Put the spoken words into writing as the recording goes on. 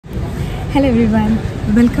Hello everyone,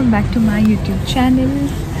 welcome back to my YouTube channel.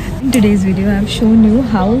 In today's video I've shown you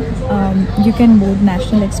how you can board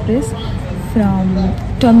National Express from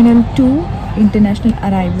Terminal 2 International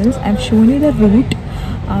Arrivals. I've shown you the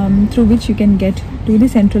route through which you can get to the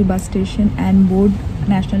central bus station and board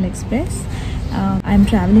National Express. I'm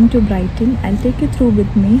traveling to Brighton. I'll take you through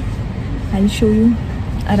with me. I'll show you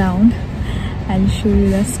around. I'll show you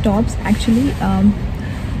the stops. Actually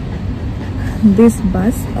this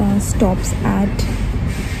bus stops at,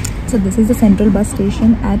 so this is the central bus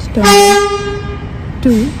station at Terminal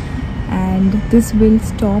 2 and this will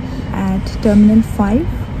stop at Terminal 5,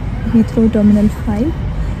 Heathrow Terminal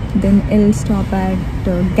 5. Then it'll stop at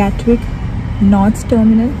Gatwick North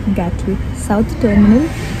Terminal, Gatwick South Terminal,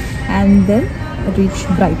 and then reach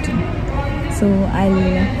Brighton. So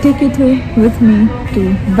I'll take you through with me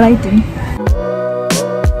to Brighton.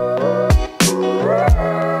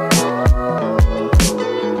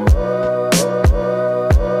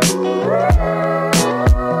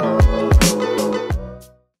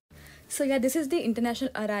 So yeah, this is the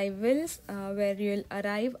international arrivals where you'll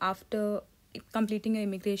arrive after completing your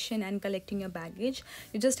immigration and collecting your baggage.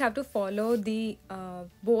 You just have to follow the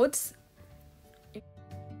boards.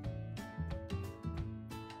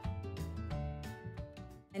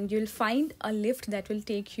 And you'll find a lift that will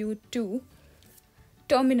take you to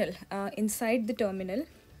terminal, inside the terminal,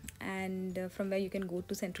 and from where you can go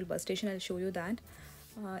to central bus station. I'll show you that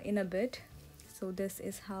in a bit. So this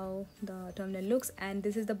is how the terminal looks, and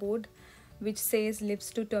this is the board which says lifts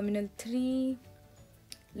to Terminal 3,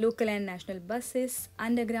 local and national buses,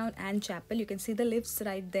 underground and chapel. You can see the lifts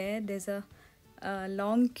right there. There's a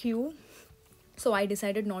long queue. So I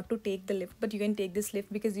decided not to take the lift, but you can take this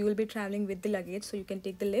lift because you will be traveling with the luggage, so you can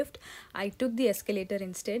take the lift. I took the escalator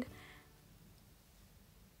instead.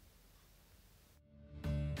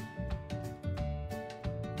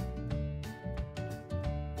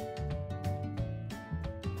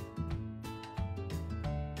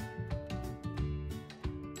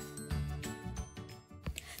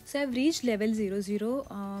 So I've reached level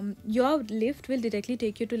 00. Your lift will directly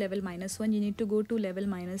take you to level -1. You need to go to level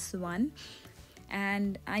 -1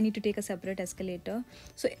 and I need to take a separate escalator.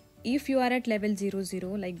 So if you are at level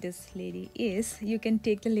 00 like this lady is, you can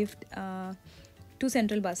take the lift to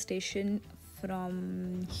central bus station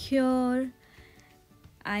from here.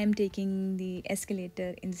 I am taking the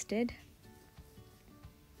escalator instead.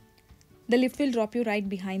 The lift will drop you right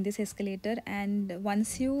behind this escalator, and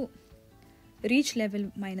once you reach level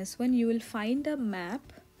 -1, you will find a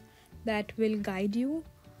map that will guide you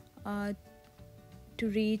to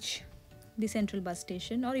reach the central bus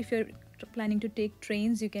station. Or if you're planning to take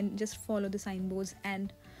trains, you can just follow the signboards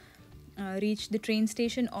and reach the train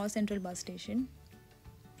station or central bus station.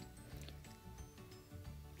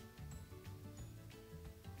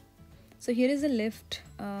 So here is a lift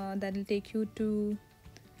that will take you to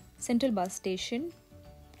central bus station.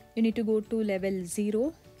 You need to go to level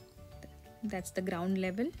 0. That's the ground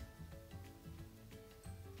level.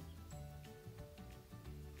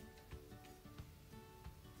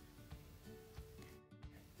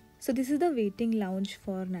 So this is the waiting lounge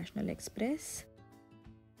for National Express,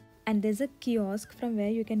 and there's a kiosk from where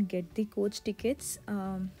you can get the coach tickets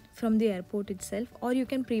from the airport itself, or you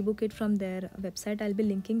can pre-book it from their website. I'll be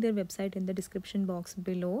linking their website in the description box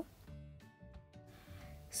below.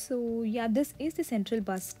 So yeah, this is the central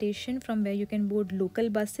bus station from where you can board local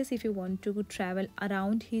buses if you want to travel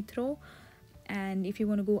around Heathrow, and if you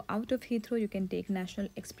want to go out of Heathrow, you can take National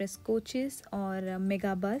Express coaches or a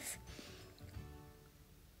mega bus.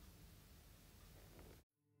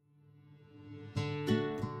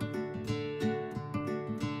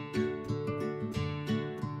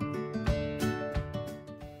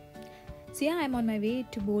 So yeah, I'm on my way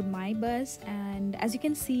to board my bus, and as you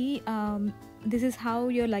can see, this is how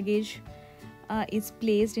your luggage is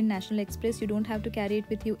placed in National Express. You don't have to carry it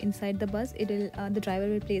with you inside the bus. The driver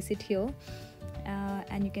will place it here,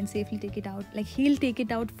 and you can safely take it out. Like, he'll take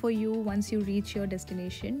it out for you once you reach your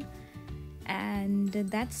destination. And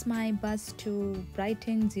that's my bus to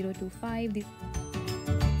Brighton 025.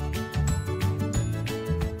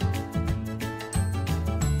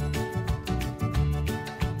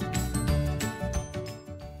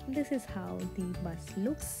 This is how the bus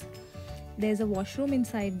looks. There's a washroom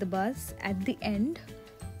inside the bus at the end,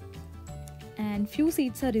 and few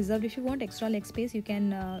seats are reserved. If you want extra leg space, you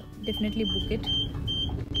can definitely book it.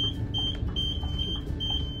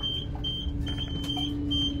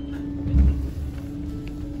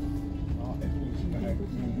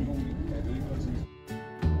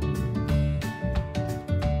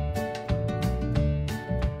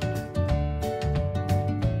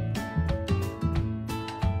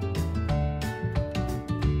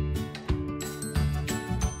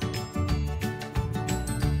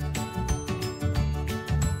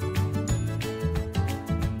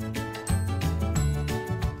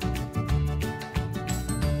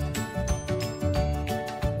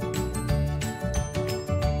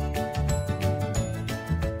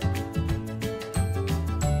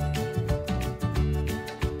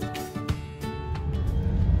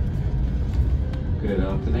 Good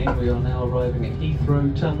afternoon. We are now arriving at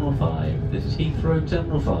Heathrow Terminal 5. This is Heathrow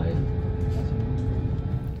Terminal 5.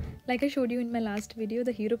 Like I showed you in my last video,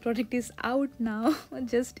 the hero product is out now.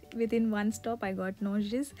 Just within one stop I got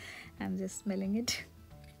nauseous. I'm just smelling it.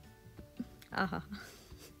 Aha.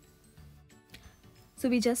 So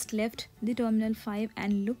we just left the Terminal 5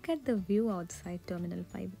 and look at the view outside Terminal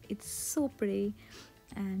 5. It's so pretty,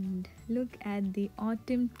 and look at the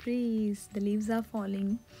autumn trees. The leaves are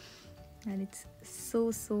falling and it's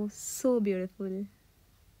so beautiful.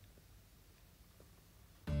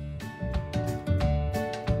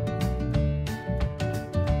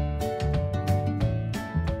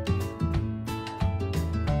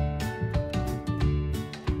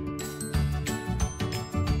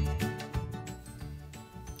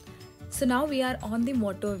 So now we are on the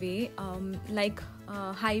motorway.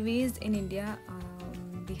 Highways in India,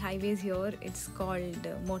 the highways here, it's called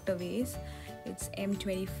motorways. It's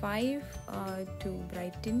M25 to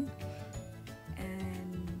Brighton,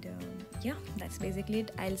 and yeah, that's basically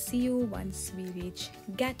it. I'll see you once we reach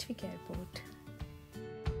Gatwick Airport.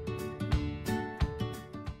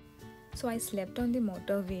 So I slept on the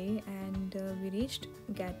motorway and we reached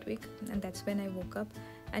Gatwick, and that's when I woke up,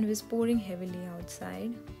 and it was pouring heavily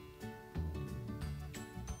outside.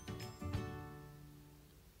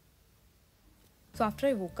 So after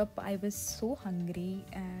I woke up, I was so hungry,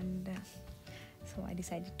 and so I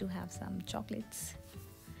decided to have some chocolates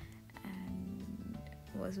and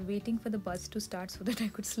was waiting for the bus to start so that I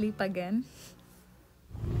could sleep again.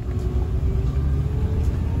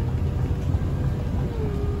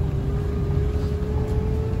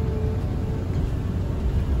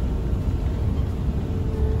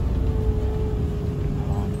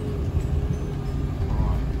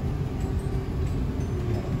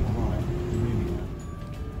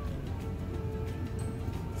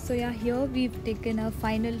 So yeah, here we've taken a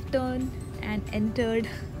final turn and entered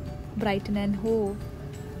Brighton and Hove.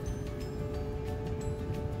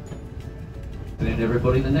 And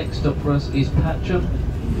everybody, the next stop for us is Patcham.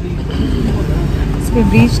 So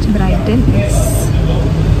we've reached Brighton. It's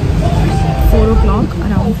 4 o'clock,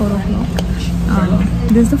 around 4 o'clock.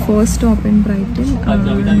 This is the first stop in Brighton.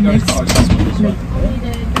 Next, I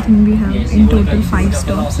think we have in total 5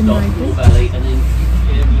 stops in Brighton. And then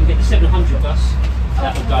you can get the 700 bus.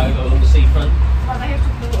 That will go along the seafront.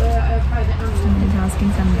 Someone is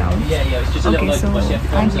asking some doubts. Yeah, it's just a little okay, so bus,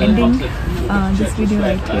 I'm ending this video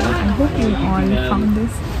right here. I hope you all found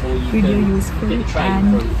this video useful,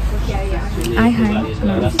 and I had a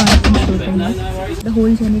lot of fun in shooting this. The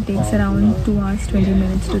whole journey takes around 2 hours 20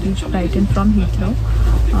 minutes to reach Brighton from Heathrow.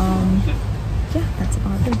 Yeah, that's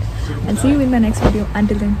about it. I'll see you in my next video.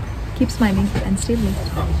 Until then, keep smiling and stay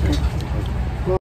blessed.